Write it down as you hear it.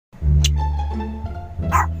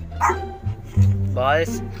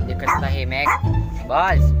Balls, hindi ka tahimik.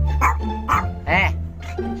 Balls!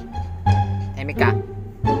 Tahimik ka.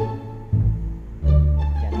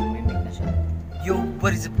 Yan, tahimik na siya. Yo,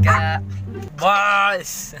 what is up ka?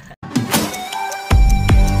 Balls!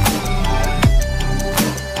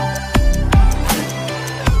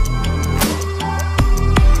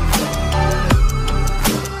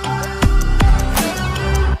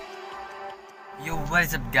 What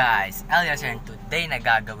is up guys? Elias here, and today na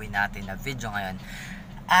gagawin natin na video ngayon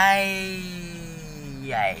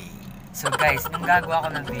So guys, nung gagawa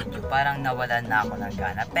ko ng video, parang nawalan na ako ng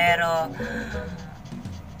gana. Pero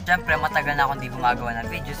syempre matagal na akong di gumagawa ng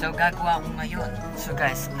video, so gagawa ko ngayon. So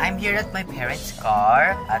guys, I'm here at my parents'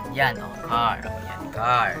 car. At yan, car.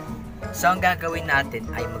 So ang gagawin natin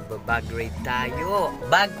ay magbabag raid tayo.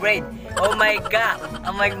 Bag raid! Oh my god!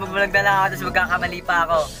 Magbablog na lang ako, tapos magkakamali pa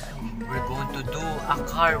ako. We're going to do a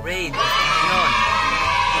car raid. Yun.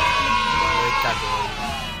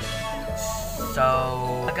 So,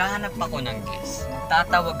 maghahanap ako ng guest.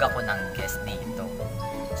 Magtatawag ako ng guest dito.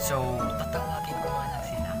 So, tatawagin ko nga lang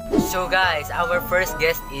sila. So guys, our first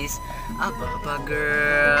guest is a baba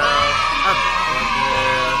girl. A baba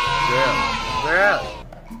girl. Girl.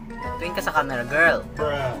 Tuwing ka sa camera, girl.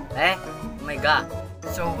 Oh my god.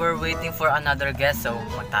 So, we're waiting for another guest. So,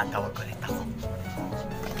 magtatawag ulit ako.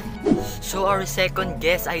 So our second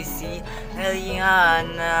guest, I see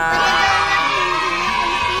Elianah.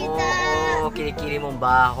 Oh, kinikili mong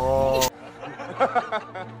baho.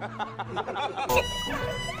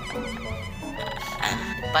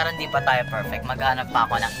 Parang di pa tayo perfect, maghanap pa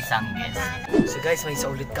ako ng isang guest. So guys, may isa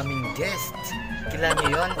ulit kaming guest. Kilala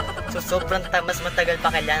nyo yun? So sobrang mas matagal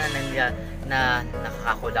pa kailangan na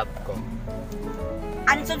nakakakulab ko.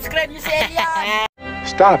 Unsubscribe nyo si Elias!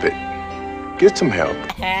 Stop it! Get some help.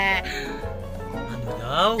 Ano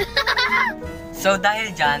daw? So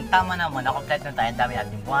dahil dyan, tama naman, na-complete na tayo. Ang dami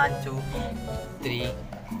natin. 1, 2, 3,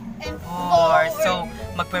 4. So,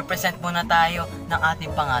 magpe-present muna tayo ng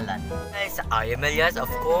ating pangalan. Guys, I am Elias,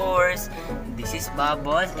 of course. This is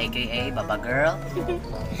Bubbles, a.k.a. Baba Girl.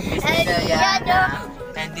 This is yana.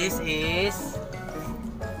 And this is...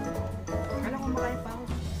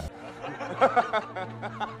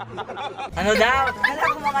 Ano daw?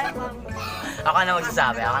 Ako na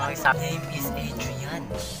magsasabi. Name is Adrian.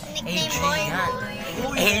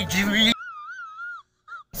 Adrian.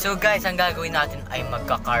 So guys, ang gagawin natin ay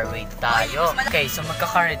magka-car raid tayo. Okay, so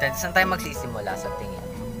magka-car raid tayo. Saan tayo magsisimula sa tingin?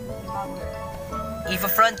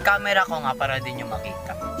 Ipa-front camera ko nga para din nyo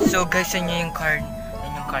makita. So guys, yan yung car.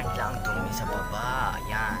 Yan yung car nila. Ang dumi sa baba.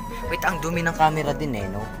 Ayan. Wait, ang dumi ng camera din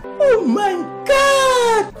no? Oh my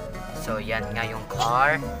God! So yan nga yung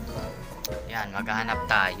car. Yan, maghahanap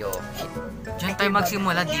tayo. Diyan tayo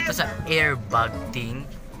magsimula dito sa airbag thing.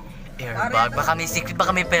 Airbag, baka may secret, baka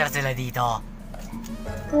may pera sila dito.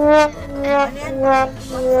 Salamin.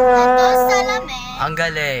 Ang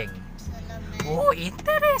galing. Oh,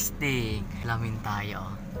 interesting. Salamin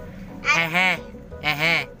tayo.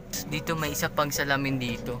 Dito may isa pang salamin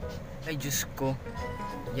dito. Ay, Diyos ko.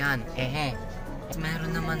 Yan,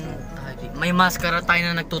 meron naman tayo. May maskara tayo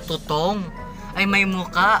na nagtututong. Ay, may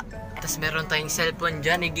muka. Tapos meron tayong cellphone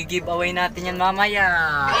dyan. I-giveaway natin yan mamaya.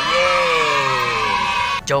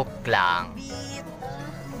 Yay! Joke lang.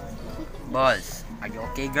 Balls, are you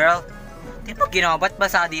okay, girl? Di ba ginawa? Ba't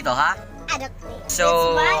basa dito, ha?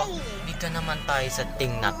 So, dito naman tayo sa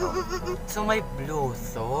thing na to. So, may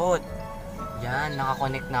Bluetooth. Yan,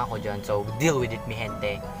 nakakonect na ako dyan. So, deal with it, mi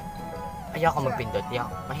gente. Ayaw ko magpindot.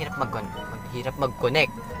 Mahirap mag-connect.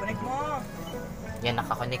 Connect mo. Yan,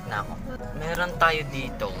 nakakonect na ako. Meron tayo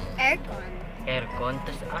dito. Aircon.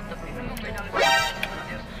 Tapos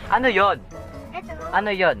ano yon? Ito.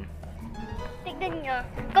 Ano yon? Tignan nyo.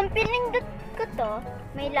 Kung pinindot ko to,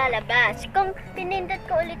 may lalabas. Kung pinindot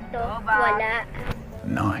ko ulit to, wala.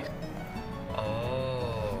 Nice.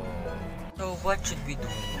 Oh. So, what should we do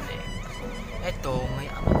next? Ito, may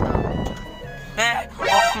ano tawag dyan.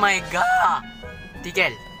 Oh my God!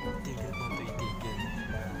 Tigil!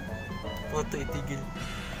 Itigil.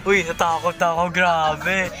 Uy, natakot ako,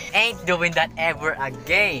 grabe. Ain't doing that ever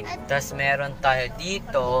again. Tapos meron tayo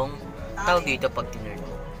ditong, tawag dito pag tinurn.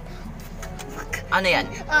 Ano yan?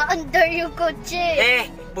 Under yung kotse.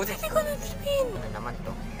 Buti hindi ko na-spin. Ano naman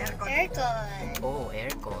to? Aircon. Oh,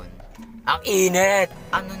 aircon. Ang init!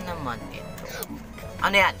 Ano naman ito?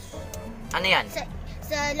 Ano yan? Ano yan?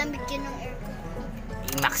 Sa lamig yun ng aircon.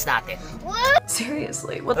 I-max natin. What?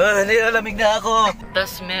 Seriously? What? Nilalamig na ako.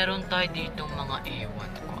 Tapos meron tayo dito mga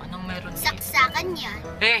ewan ko. Anong meron dito? Saksakan yan.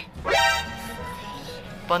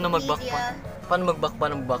 Paano mag-back pa? Paano mag-back?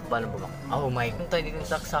 Oh my. Kung tayo dito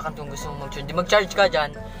saksakan kung gusto mong mag-charge. Mag-charge ka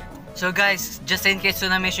dyan. So guys, just in case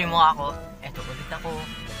na-miss yung mukha ko, eto ulit ako.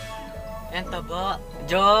 Yan, taba.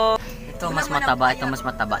 Joke! Ito mas mataba, ito mas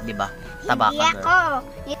mataba, di ba? Taba ka, girl.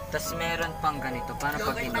 Tapos meron pang ganito, para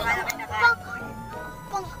pag pindot.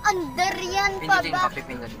 Pang under yan pa Pindutin ba? ko,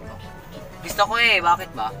 pipindutin ko. Gusto ko eh, bakit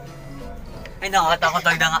ba? Ay, nakakatakot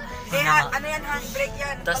na nga. Ano yan, handbrake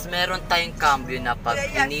yan. Tapos meron tayong cambio na pag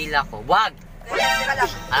pinila ko. Wag!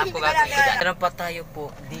 Alam ko gagawin ko dyan. Meron pa tayo po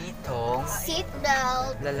dito.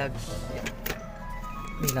 Seatbelt. Lalagyan.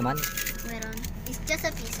 May laman. Meron. It's just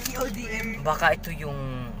a piece of ODM. Baka ito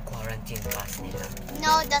yung quarantine pass nila.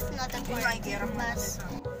 No, that's not a quarantine pass.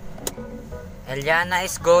 Elianah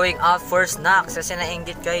is going out for snacks kasi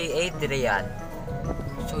nainggit kay Adrian.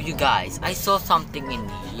 So you guys, I saw something in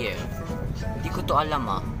here. Hindi ko to alam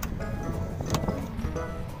ah.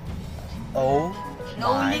 Oh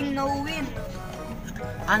No my. link, no win.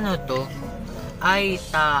 Ano to? Ay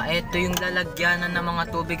ito yung lalagyanan ng mga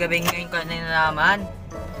tubig gabi ngayon ka na nalaman.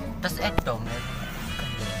 Tapos ito, meron.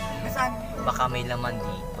 Saan? Baka may laman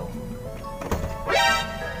dito.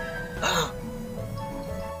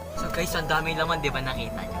 So guys, ang daming laman, di ba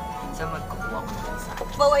nakita nyo? So magkukuha ko ng isa.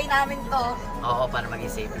 Baway namin to. Oo, para maging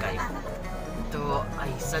safe kayo. Ito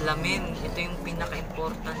ay salamin. Ito yung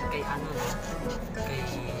pinaka-important kay ano, no? Kay...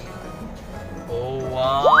 Oh,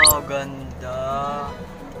 wow! Ganda!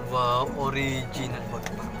 Wow, original. Wag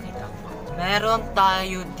pa makita ko. Meron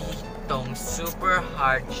tayo ditong super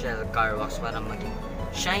hard shell car wax para maging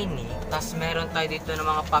shiny. Tapos meron tayo dito ng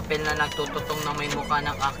mga papel na nagtututong na may mukha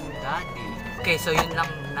ng aking daddy. Okay, so yun lang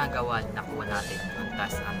nagawa. Nakuha natin yun.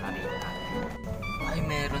 Tapos ang narin natin. Ay,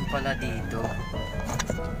 meron pala dito.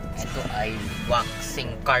 Ito ay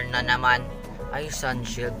waxing car na naman. Ay, sun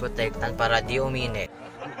shield protectant para di umini.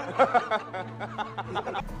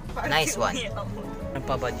 Nice one. Ano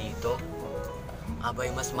pa ba dito?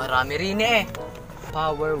 Abay, mas marami rin eh.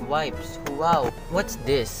 Power wipes. Wow. What's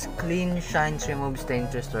this? Clean, shines, removes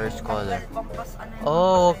stains, restores color.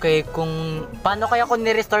 Oh, okay. Paano kaya kung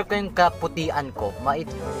ni-restore ko yung kaputian ko?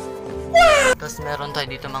 Tapos meron tayo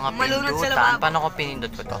dito mga pindutan. Paano ko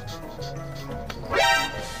pinindot ko to?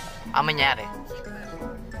 Mangyari.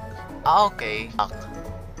 Okay.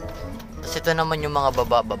 Tapos ito naman yung mga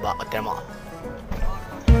baba. O, tira mo.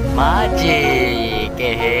 Magic!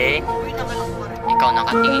 Ikaw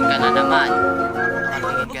nakatingin ka na naman.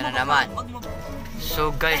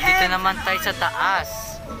 So guys, dito naman tayo sa taas.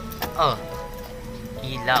 Oh,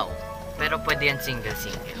 ilaw. Pero pwede yan single,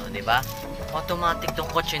 di ba? Automatic tong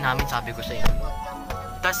kotse namin, sabi ko sa inyo.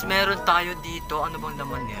 Tapos meron tayo dito, ano bang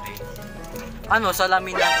laman ni Ray? Ano,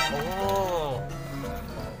 salamin na.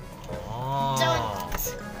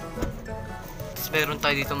 Tapos meron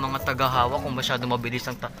tayo dito mga tagahawak kung masyado mabilis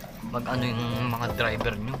ang mag-ano yung mga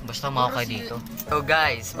driver nyo. Basta makakay dito. So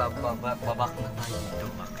guys, babak na tayo dito.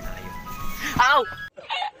 Back tayo. Ow!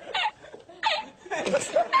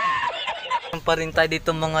 Meron pa rin tayo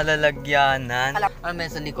dito mga lalagyanan. Ano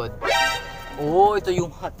meron sa likod? Oh, ito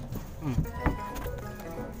yung hat.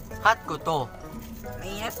 Hat ko to.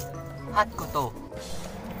 Yes. Hat ko to.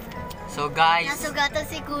 So guys, Nasugatan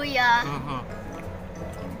si kuya.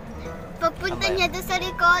 Pagpunta niya doon sa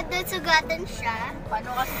likod, doon sugatan siya.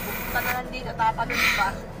 Paano kasi pupunta na lang dito, tatalon pa?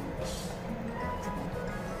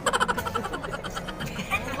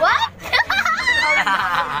 What?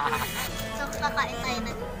 So kakain tayo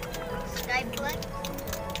ng sky blood.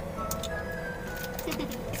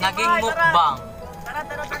 naging mukbang. Tara.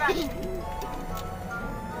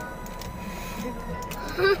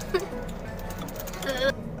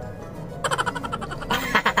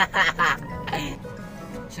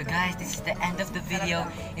 So guys, this is the end of the video.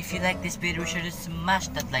 If you like this video, be sure to smash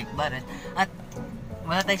that like button. At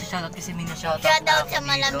wala tayo sa shoutout kasi may na-shoutout Shoutout na sa ako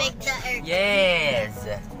malamig dito. na earth. Yes!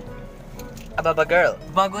 Ababa girl.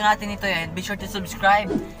 Bago natin ito yan, be sure to subscribe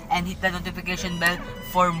and hit the notification bell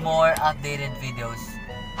for more updated videos.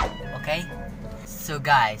 Okay? So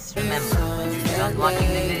guys, remember, when you're done watching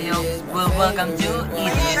the video, welcome to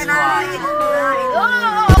ELIsquad.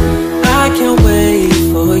 I can't wait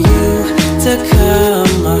for you to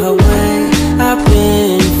come my way.